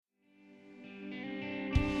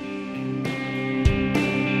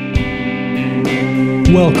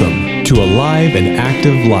Welcome to Alive and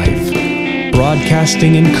Active Life,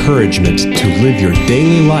 broadcasting encouragement to live your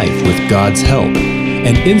daily life with God's help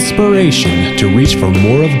and inspiration to reach for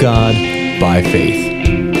more of God by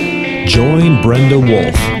faith. Join Brenda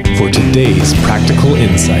Wolf for today's practical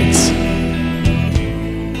insights.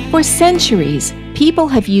 For centuries, people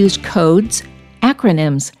have used codes,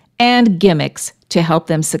 acronyms, and gimmicks to help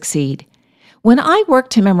them succeed. When I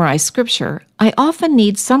work to memorize scripture, I often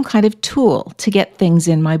need some kind of tool to get things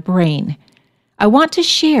in my brain. I want to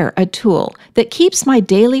share a tool that keeps my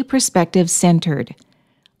daily perspective centered.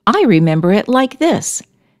 I remember it like this: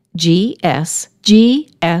 GSGSR.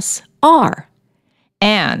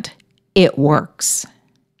 And it works.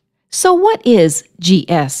 So what is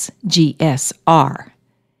GSGSR?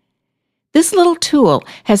 This little tool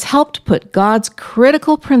has helped put God's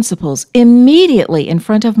critical principles immediately in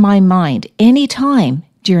front of my mind anytime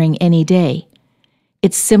during any day.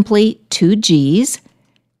 It's simply 2 G's,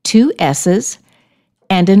 2 S's,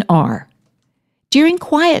 and an R. During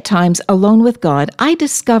quiet times alone with God, I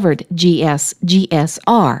discovered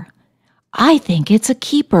GSGSR. I think it's a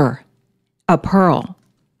keeper, a pearl.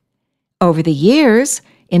 Over the years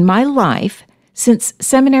in my life, since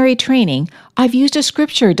seminary training, I've used a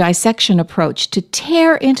scripture dissection approach to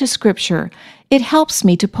tear into scripture. It helps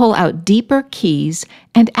me to pull out deeper keys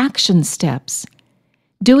and action steps.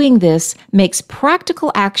 Doing this makes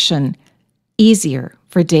practical action easier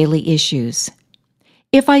for daily issues.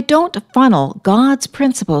 If I don't funnel God's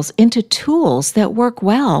principles into tools that work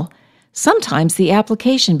well, sometimes the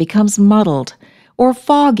application becomes muddled or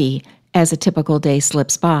foggy as a typical day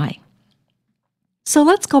slips by. So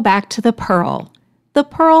let's go back to the pearl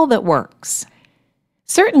that works.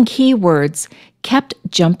 Certain key words kept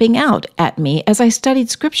jumping out at me as I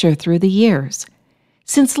studied scripture through the years.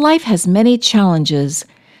 Since life has many challenges,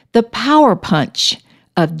 the power punch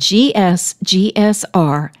of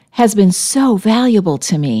GSGSR has been so valuable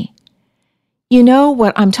to me. You know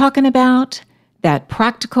what I'm talking about? That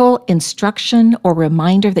practical instruction or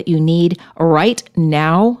reminder that you need right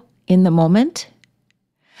now in the moment?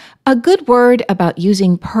 A good word about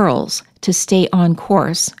using pearls to stay on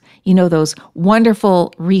course, you know, those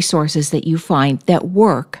wonderful resources that you find that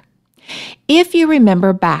work. If you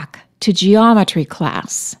remember back to geometry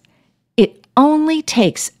class, it only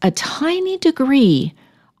takes a tiny degree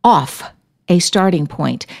off a starting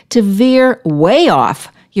point to veer way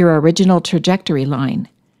off your original trajectory line.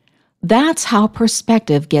 That's how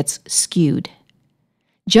perspective gets skewed.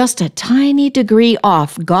 Just a tiny degree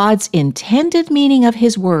off God's intended meaning of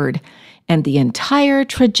His Word, and the entire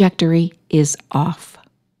trajectory is off.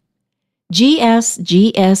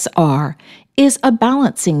 GSGSR is a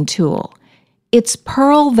balancing tool. Its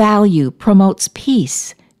pearl value promotes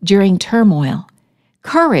peace during turmoil,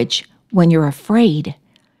 courage when you're afraid,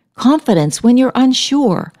 confidence when you're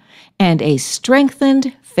unsure, and a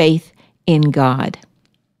strengthened faith in God.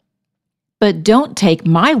 But don't take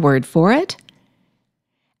my word for it.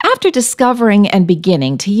 After discovering and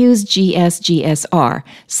beginning to use GSGSR,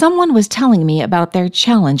 someone was telling me about their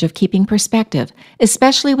challenge of keeping perspective,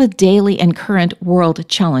 especially with daily and current world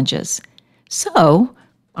challenges. So,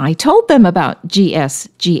 I told them about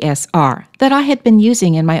GSGSR that I had been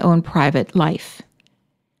using in my own private life.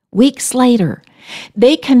 Weeks later,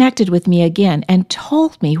 they connected with me again and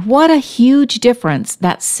told me what a huge difference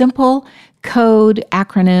that simple code,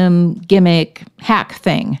 acronym, gimmick, hack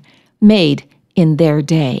thing made in their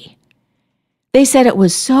day. They said it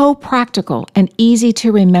was so practical and easy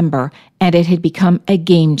to remember, and it had become a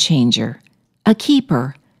game changer, a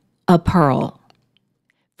keeper, a pearl.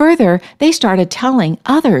 Further, they started telling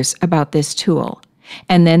others about this tool,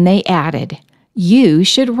 and then they added, "You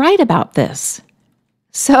should write about this."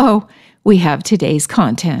 So, we have today's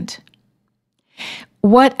content.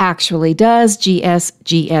 What actually does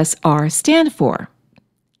GSGSR stand for?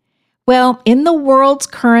 Well, in the world's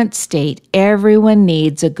current state, everyone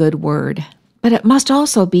needs a good word, but it must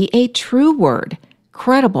also be a true word,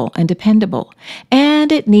 credible and dependable,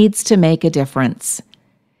 and it needs to make a difference.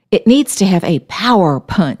 It needs to have a power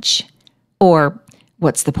punch. Or,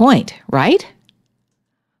 what's the point, right?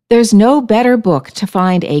 There's no better book to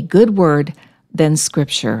find a good word than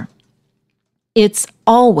Scripture. It's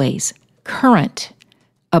always current,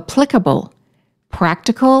 applicable,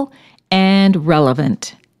 practical, and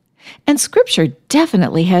relevant. And Scripture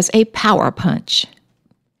definitely has a power punch.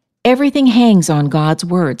 Everything hangs on God's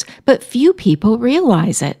words, but few people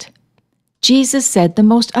realize it. Jesus said the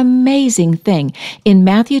most amazing thing in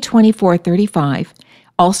Matthew 24:35,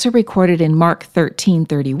 also recorded in Mark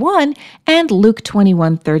 13:31 and Luke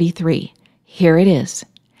 21:33. Here it is.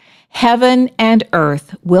 "Heaven and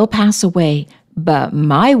earth will pass away, but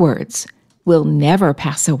my words will never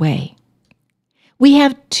pass away. We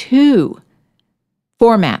have two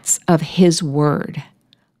formats of His Word.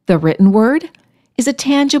 The written Word is a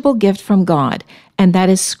tangible gift from God, and that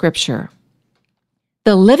is Scripture.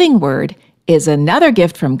 The living Word is another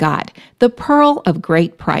gift from God, the pearl of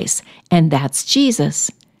great price, and that's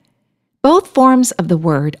Jesus. Both forms of the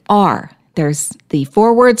Word are, there's the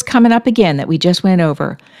four words coming up again that we just went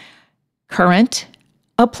over: current,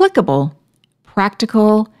 applicable,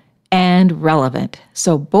 practical, and relevant.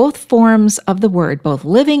 So both forms of the Word, both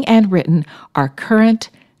living and written, are current,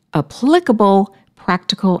 applicable,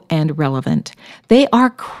 practical, and relevant. They are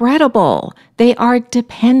credible. They are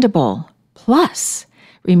dependable. Plus,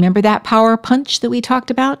 remember that power punch that we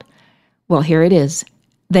talked about? Well, here it is.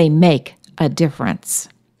 They make a difference.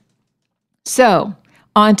 So,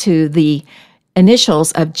 on to the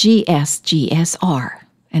initials of GSGSR.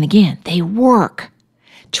 And again, they work.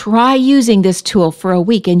 Try using this tool for a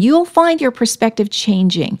week and you'll find your perspective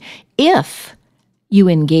changing if you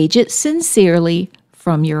engage it sincerely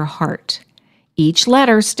from your heart. Each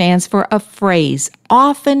letter stands for a phrase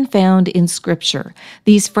often found in Scripture.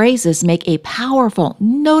 These phrases make a powerful,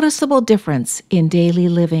 noticeable difference in daily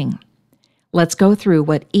living. Let's go through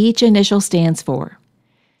what each initial stands for.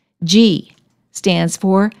 G stands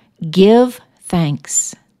for give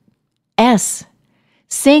thanks. S,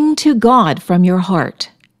 sing to God from your heart.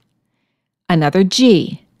 Another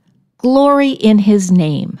G, glory in His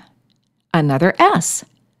name. Another S,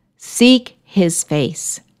 seek His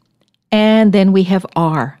face. And then we have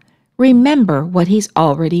R, remember what He's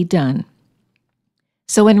already done.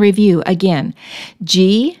 So in review, again,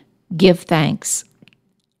 G, give thanks.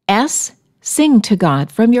 S, sing to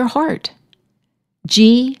God from your heart.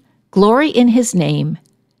 G, glory in His name.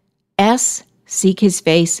 S, seek His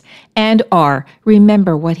face. And R,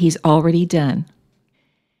 remember what He's already done.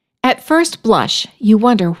 At first blush, you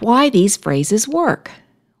wonder why these phrases work.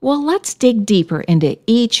 Well, let's dig deeper into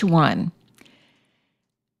each one.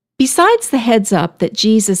 Besides the heads up that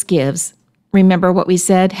Jesus gives, remember what we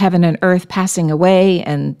said, heaven and earth passing away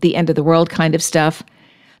and the end of the world kind of stuff,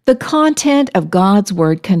 the content of God's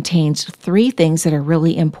Word contains three things that are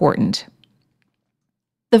really important.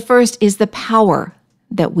 The first is the power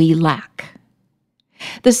that we lack.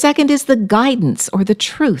 The second is the guidance or the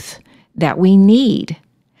truth that we need.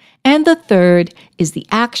 And the third is the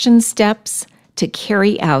action steps to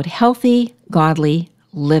carry out healthy, godly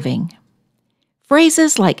living.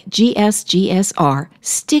 Phrases like GSGSR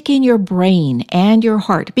stick in your brain and your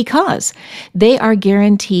heart because they are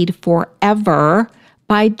guaranteed forever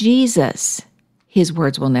by Jesus. His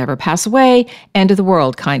words will never pass away, end of the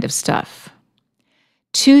world kind of stuff.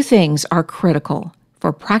 Two things are critical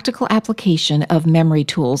for practical application of memory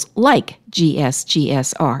tools like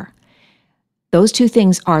GSGSR. Those two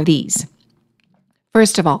things are these.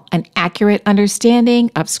 First of all, an accurate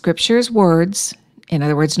understanding of Scripture's words. In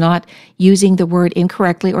other words, not using the word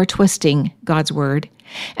incorrectly or twisting God's Word.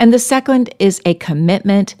 And the second is a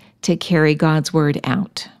commitment to carry God's Word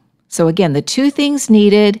out. So again, the two things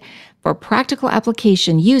needed for practical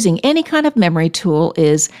application using any kind of memory tool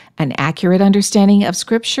is an accurate understanding of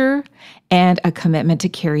Scripture and a commitment to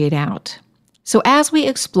carry it out. So as we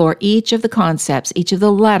explore each of the concepts, each of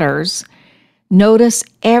the letters, notice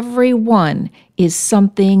every one is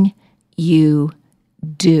something you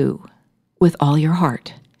do with all your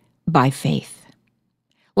heart, by faith.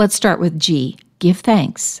 Let's start with G, give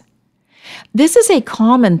thanks. This is a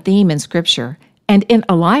common theme in Scripture and in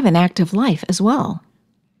Alive and Active Life as well.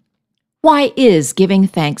 Why is giving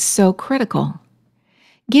thanks so critical?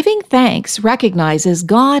 Giving thanks recognizes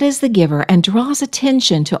God as the giver and draws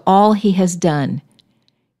attention to all He has done.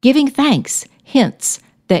 Giving thanks hints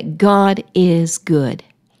that God is good.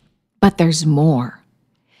 But there's more.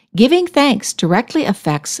 Giving thanks directly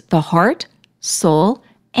affects the heart, soul,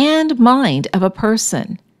 and mind of a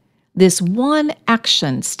person. This one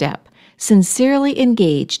action step, sincerely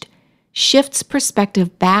engaged, shifts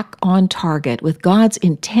perspective back on target with God's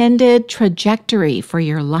intended trajectory for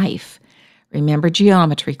your life. Remember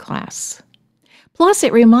geometry class. Plus,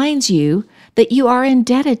 it reminds you that you are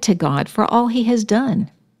indebted to God for all He has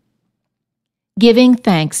done. Giving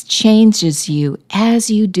thanks changes you as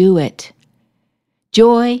you do it.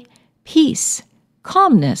 Joy, peace,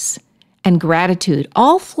 calmness, and gratitude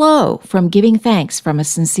all flow from giving thanks from a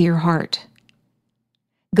sincere heart.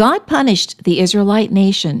 God punished the Israelite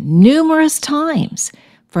nation numerous times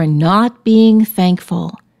for not being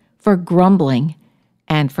thankful, for grumbling,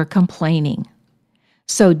 and for complaining.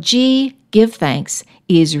 So G, give thanks,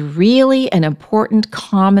 is really an important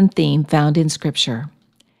common theme found in Scripture.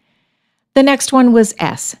 The next one was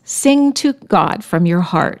S, sing to God from your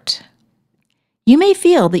heart. You may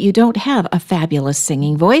feel that you don't have a fabulous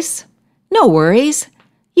singing voice. No worries.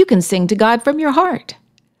 You can sing to God from your heart.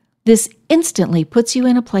 This instantly puts you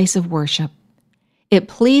in a place of worship. It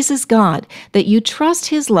pleases God that you trust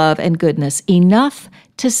His love and goodness enough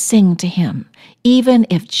to sing to Him, even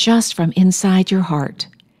if just from inside your heart.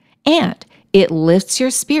 And it lifts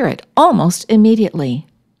your spirit almost immediately.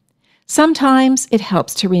 Sometimes it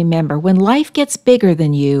helps to remember when life gets bigger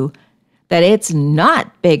than you, that it's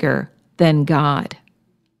not bigger than God.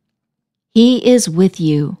 He is with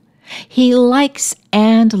you. He likes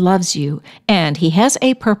and loves you, and He has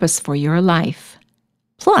a purpose for your life.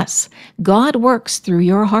 Plus, God works through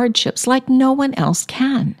your hardships like no one else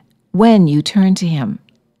can when you turn to Him.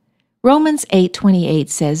 Romans 8:28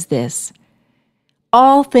 says this,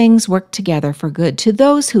 "All things work together for good to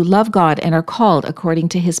those who love God and are called according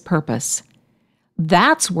to His purpose."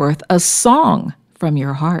 That's worth a song from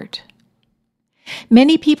your heart.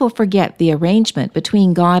 Many people forget the arrangement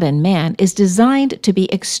between God and man is designed to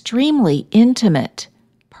be extremely intimate,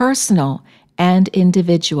 personal, and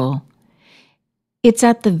individual. It's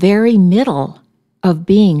at the very middle of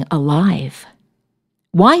being alive.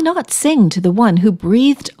 Why not sing to the one who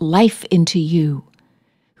breathed life into you,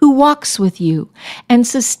 who walks with you and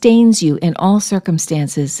sustains you in all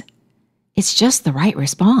circumstances? It's just the right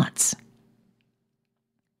response.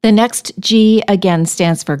 The next G again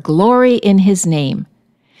stands for glory in His name.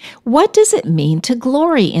 What does it mean to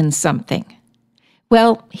glory in something?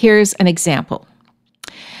 Well, here's an example.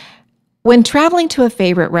 When traveling to a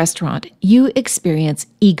favorite restaurant, you experience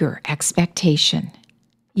eager expectation.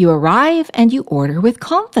 You arrive and you order with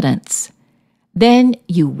confidence. Then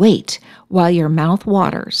you wait while your mouth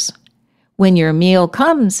waters. When your meal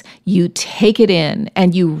comes, you take it in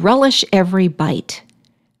and you relish every bite.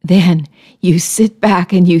 Then you sit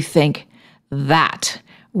back and you think, that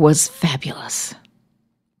was fabulous.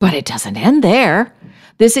 But it doesn't end there.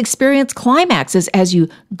 This experience climaxes as you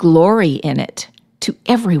glory in it to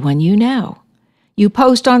everyone you know. You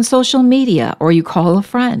post on social media or you call a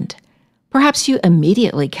friend. Perhaps you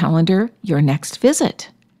immediately calendar your next visit.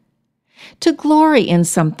 To glory in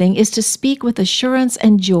something is to speak with assurance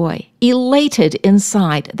and joy, elated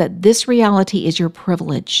inside that this reality is your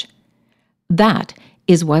privilege. That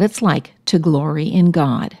is what it's like to glory in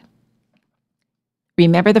God.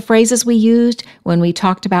 Remember the phrases we used when we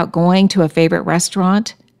talked about going to a favorite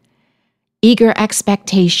restaurant? Eager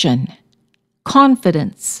expectation,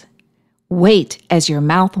 confidence, wait as your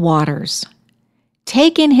mouth waters,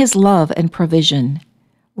 take in His love and provision,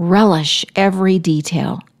 relish every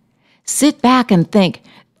detail, sit back and think,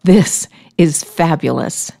 this is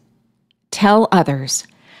fabulous. Tell others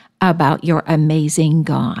about your amazing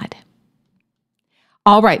God.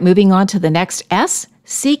 All right, moving on to the next S,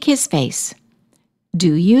 seek His face.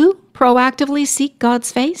 Do you proactively seek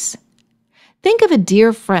God's face? Think of a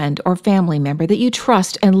dear friend or family member that you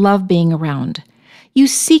trust and love being around. You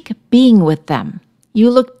seek being with them. You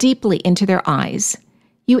look deeply into their eyes.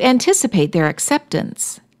 You anticipate their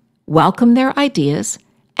acceptance, welcome their ideas,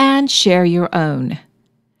 and share your own.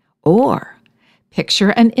 Or picture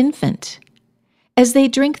an infant. As they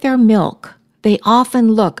drink their milk, they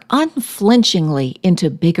often look unflinchingly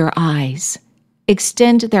into bigger eyes,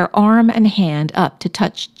 extend their arm and hand up to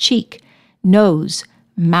touch cheek, nose,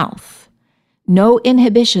 mouth. No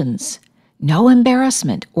inhibitions, no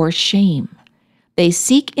embarrassment or shame. They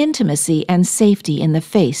seek intimacy and safety in the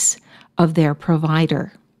face of their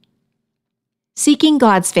provider. Seeking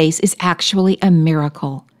God's face is actually a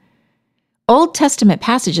miracle. Old Testament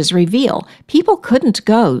passages reveal people couldn't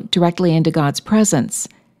go directly into God's presence.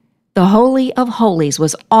 The Holy of Holies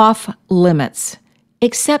was off limits,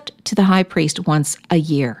 except to the high priest once a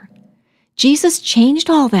year. Jesus changed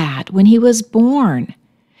all that when He was born.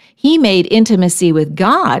 He made intimacy with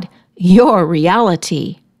God your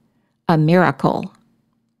reality, a miracle.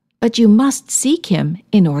 But you must seek Him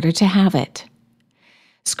in order to have it.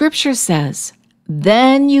 Scripture says,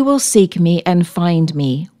 "Then you will seek me and find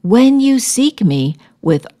me when you seek me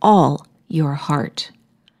with all your heart."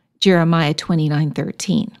 Jeremiah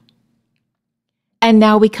 29:13. And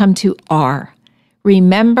now we come to R.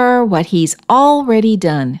 Remember what He's already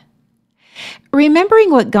done.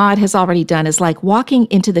 Remembering what God has already done is like walking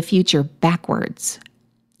into the future backwards.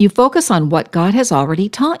 You focus on what God has already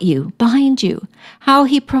taught you, behind you, how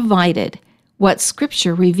He provided, what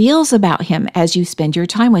Scripture reveals about Him as you spend your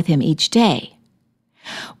time with Him each day.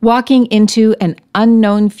 Walking into an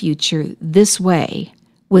unknown future this way,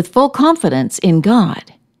 with full confidence in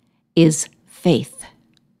God, is faith.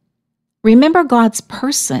 Remember God's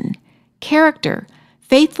person, character,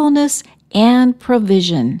 faithfulness, and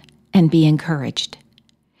provision, and be encouraged.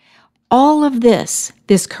 all of this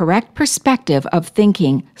correct perspective of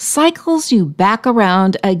thinking cycles you back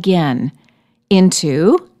around again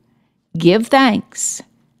into give thanks,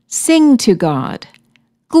 sing to God,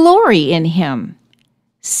 glory in Him,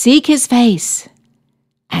 seek His face,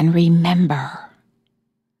 and remember.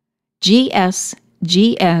 GSGSR.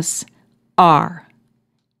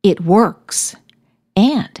 It works,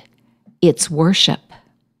 and it's worship.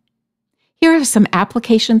 Here are some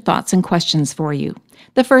application thoughts and questions for you.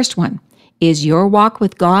 The first one, is your walk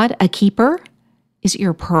with God a keeper? Is it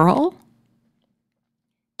your pearl?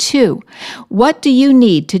 2, what do you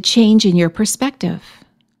need to change in your perspective?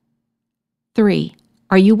 3,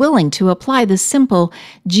 are you willing to apply the simple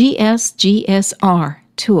GSGSR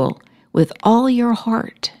tool with all your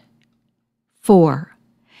heart? 4,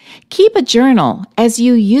 keep a journal as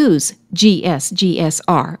you use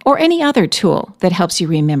GSGSR or any other tool that helps you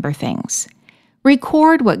remember things.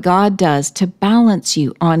 Record what God does to balance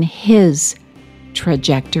you on His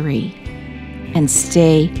trajectory and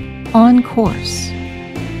stay on course.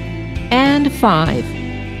 And 5,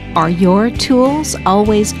 are your tools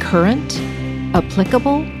always current,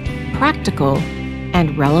 applicable, practical,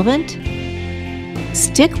 and relevant?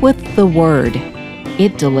 Stick with the Word.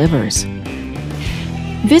 It delivers.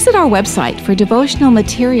 Visit our website for devotional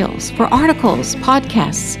materials, for articles,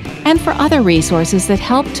 podcasts, and for other resources that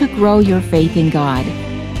help to grow your faith in God.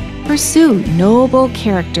 Pursue noble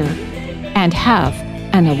character and have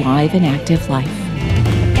an alive and active life.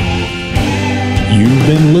 You've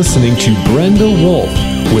been listening to Brenda Wolf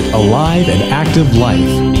with Alive and Active Life.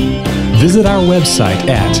 Visit our website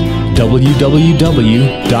at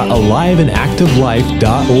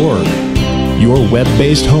www.aliveandactivelife.org. Your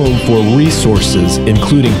web-based home for resources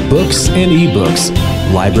including books and ebooks,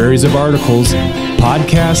 libraries of articles,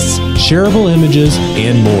 podcasts, shareable images,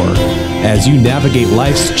 and more as you navigate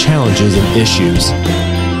life's challenges and issues.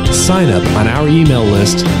 Sign up on our email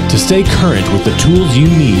list to stay current with the tools you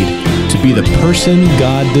need to be the person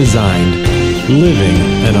God designed, living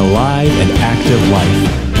an alive and active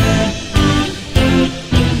life.